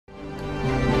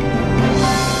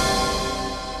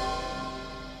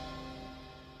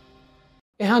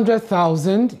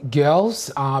100,000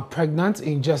 girls are pregnant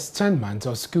in just 10 months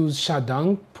of schools shut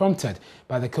down prompted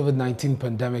by the COVID-19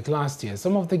 pandemic last year.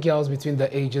 Some of the girls between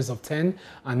the ages of 10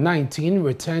 and 19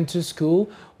 returned to school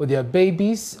with their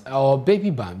babies or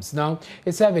baby bumps. Now,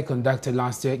 a survey conducted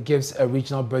last year gives a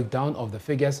regional breakdown of the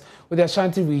figures, with the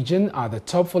Ashanti region at the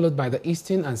top, followed by the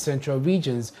eastern and central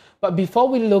regions. But before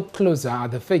we look closer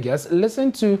at the figures,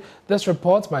 listen to this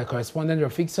report by correspondent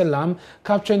Rafiq Salam,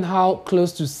 capturing how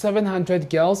close to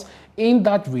 700 girls in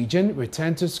that region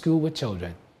returned to school with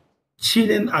children.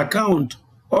 Chilling account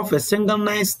of a single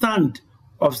night stand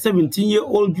of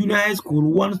 17-year-old junior high school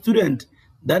one student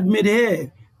that made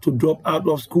her to drop out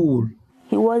of school.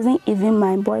 He wasn't even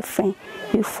my boyfriend.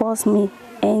 He forced me,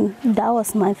 and that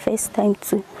was my first time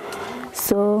too.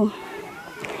 So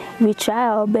we tried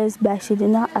our best, but she did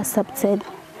not accept it.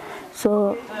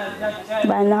 So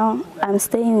by now, I'm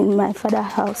staying in my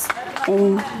father's house,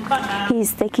 and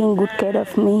he's taking good care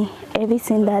of me.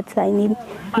 Everything that I need,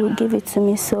 he will give it to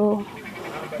me. So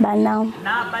by now,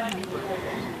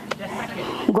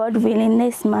 God willing,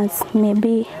 next month,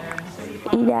 maybe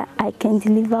either I can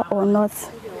deliver or not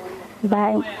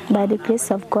by the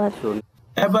grace of God.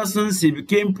 Ever since she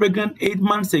became pregnant 8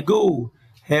 months ago,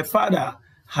 her father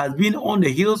has been on the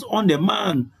heels on the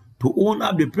man to own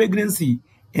up the pregnancy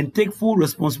and take full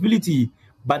responsibility,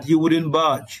 but he wouldn't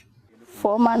budge.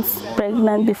 4 months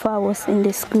pregnant before I was in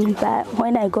the school, but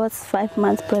when I got 5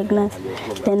 months pregnant,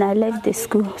 then I left the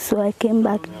school. So I came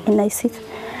back and I sit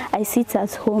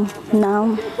at home.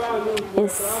 Now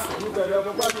it's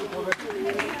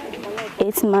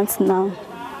 8 months now.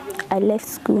 I left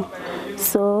school.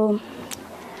 So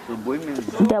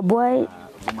the boy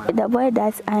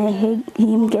that I heard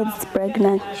him get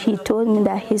pregnant, he told me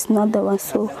that he's not the one.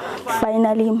 So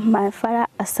finally my father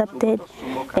accepted,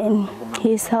 and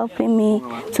he's helping me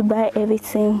to buy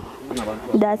everything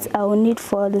that I will need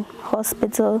for the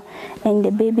hospital and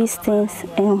the baby's things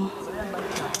and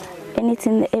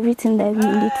everything that we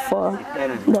need for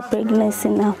the pregnancy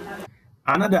now.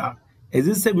 Another is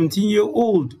a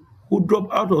 17-year-old who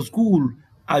dropped out of school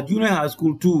at junior high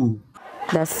school too.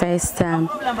 The first time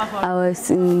I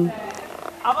was in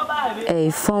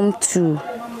a Form 2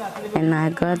 and I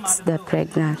got the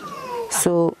pregnant.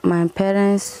 So my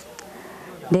parents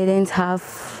didn't have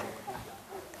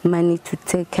money to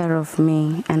take care of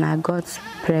me, and I got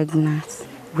pregnant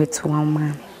with one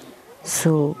man.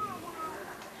 So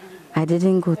I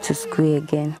didn't go to school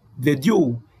again. The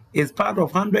duo is part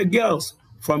of 100 girls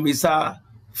from Isa,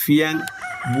 Fiang,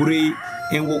 Bure,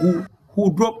 and Wogu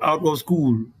who dropped out of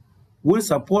school. With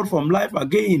support from Life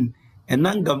Again, a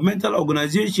non-governmental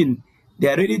organization, they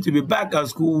are ready to be back at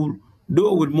school,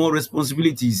 though with more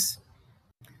responsibilities.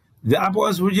 The Upper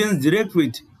West Region's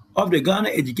Directorate of the Ghana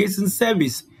Education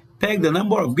Service pegged the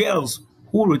number of girls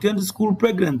who returned to school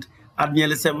pregnant at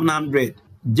nearly 700.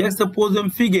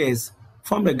 Juxtaposing figures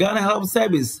from the Ghana Health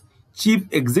Service, Chief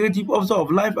Executive Officer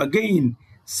of Life Again,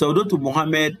 Saudoto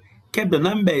Mohammed, kept the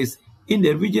numbers in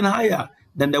the region higher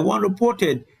than the one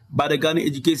reported by the Ghana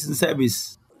Education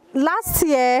Service. Last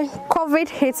year, COVID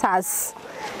hit us,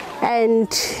 and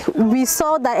we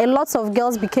saw that a lot of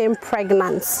girls became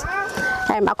pregnant.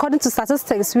 According to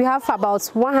statistics, we have about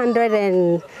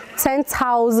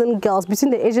 110,000 girls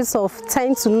between the ages of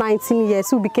 10 to 19 years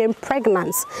who became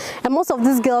pregnant, and most of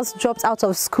these girls dropped out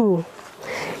of school.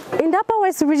 In the Upper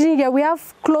West region here, we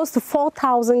have close to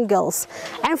 4,000 girls,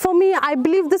 and for me, I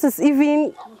believe this is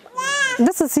even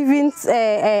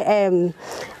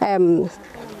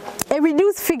a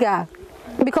reduced figure,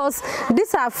 because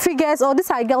these are figures, or these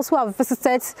are girls who have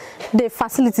visited the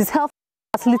facilities, health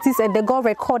facilities, and they got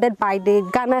recorded by the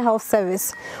Ghana Health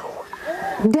Service.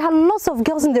 There are lots of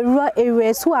girls in the rural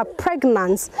areas who are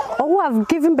pregnant or who have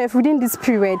given birth within this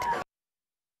period.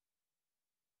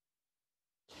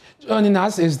 Joining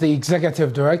us is the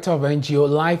Executive Director of NGO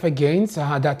Life Again,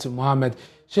 Sahadat Mohammed.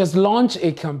 She has launched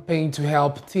a campaign to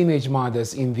help teenage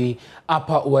mothers in the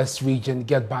Upper West region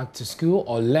get back to school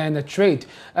or learn a trade.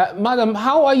 Madam,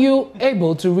 how are you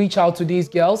able to reach out to these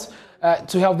girls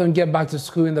to help them get back to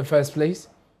school in the first place?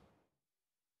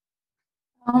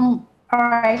 All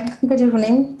right, good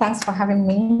evening. Thanks for having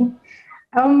me.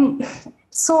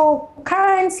 So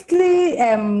currently,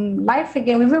 Life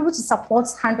Again, we were able to support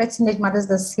 100 teenage mothers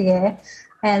this year.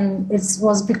 And it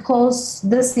was because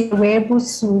this year we were able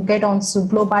to get onto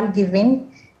Global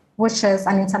Giving, which is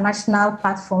an international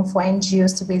platform for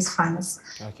NGOs to raise funds.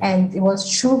 Okay. And it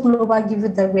was through Global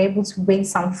Giving that we were able to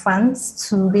raise some funds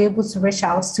to be able to reach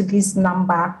out to this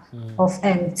number of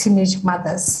teenage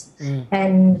mothers.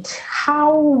 And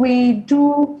how we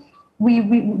do,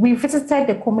 we visited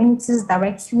the communities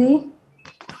directly,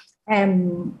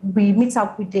 we meet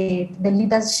up with the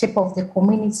leadership of the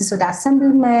community, so the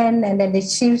assemblymen and then the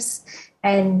chiefs,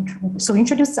 and so we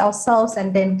introduce ourselves,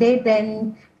 and then they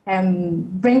then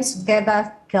bring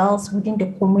together girls within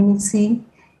the community.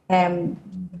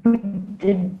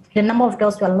 The number of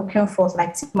girls we are looking for is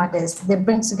like teen mothers. They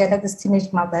bring together these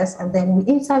teenage mothers, and then we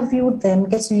interview them,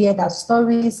 get to hear their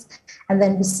stories, and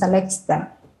then we select them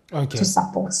to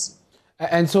support.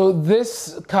 And so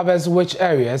this covers which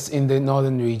areas in the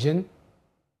northern region,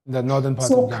 the northern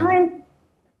part of Ghana?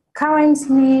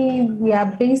 Currently, we are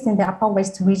based in the Upper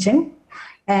West region,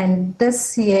 and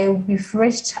this year we've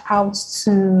reached out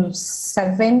to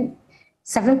seven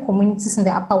communities in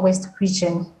the Upper West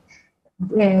region.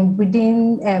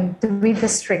 Within 3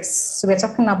 districts. So we're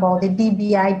talking about the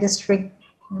DBI district,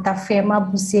 the Fema,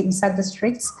 Busie, Isa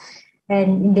districts.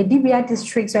 And in the DBI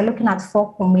districts, we're looking at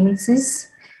 4 communities,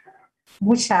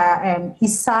 which are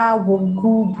Isa,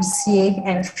 Wogu, Busie,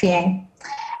 and Fien.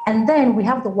 And then we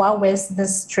have the Wild West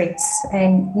districts.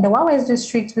 And in the Wild West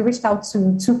district, we reached out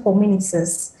to 2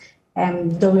 communities,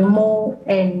 Dorimo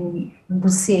and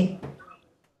Busie.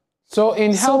 So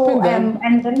in helping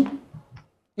them...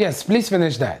 Yes, please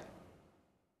finish that.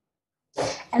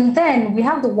 And then we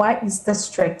have the White East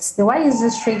District. The White East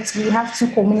District, we have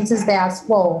 2 communities there as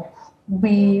well.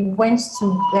 We went to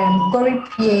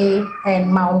Goripie and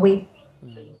Maui.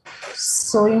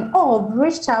 So in all, we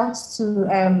reached out to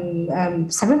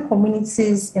 7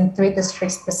 communities in 3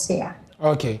 districts this year.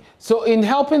 Okay. So in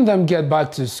helping them get back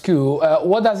to school,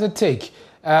 what does it take?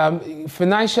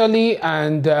 Financially,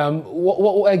 and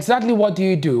exactly what do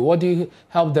you do? What do you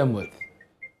help them with?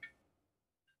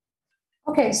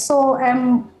 Okay, so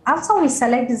after we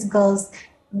select these girls,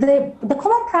 the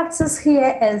common practice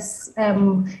here is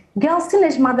girls,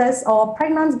 teenage mothers or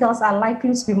pregnant girls are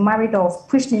likely to be married or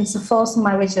pushed into forced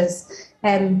marriages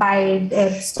by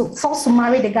forced to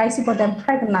marry the guys who got them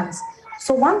pregnant.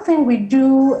 So one thing we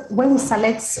do when we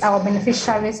select our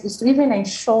beneficiaries is to even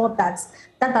ensure that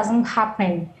that doesn't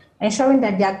happen, ensuring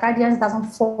that their guardians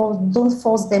don't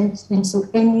force them into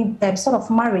any sort of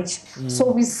marriage.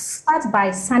 So we start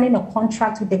by signing a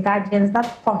contract with the guardians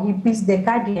that prohibits the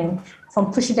guardian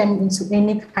from pushing them into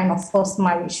any kind of forced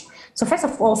marriage. So first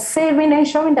of all,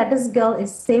 ensuring that this girl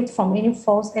is saved from any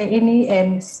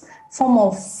form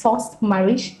of forced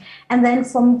marriage. And then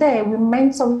from there,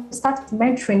 we start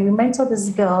mentoring, we mentor this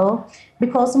girl,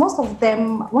 because most of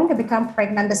them, when they become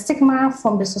pregnant, the stigma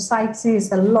from the society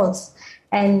is a lot.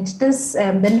 And this,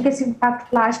 the negative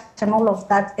backlash and all of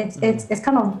that, it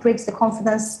kind of breaks the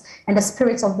confidence and the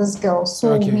spirit of this girl.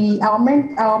 So our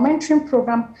mentoring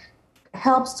program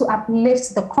helps to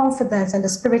uplift the confidence and the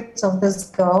spirit of this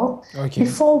girl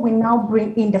before we now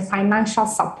bring in the financial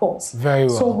support. Very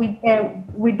well. So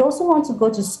we also want to go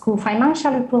to school,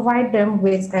 financially provide them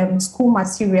with school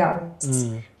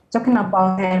materials, talking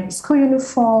about school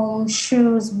uniform,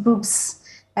 shoes, books,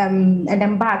 and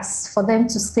then bags for them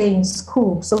to stay in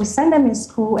school. So we send them in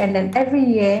school, and then every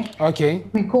year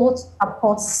we go to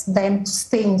support them to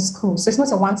stay in school. So it's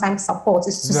not a one-time support,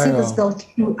 it's to see this girl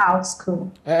throughout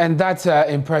school. And that's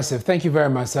impressive. Thank you very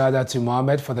much, Saadatu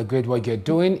Mohammed, for the great work you're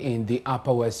doing in the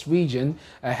Upper West region,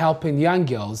 helping young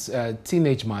girls,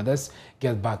 teenage mothers,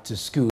 get back to school.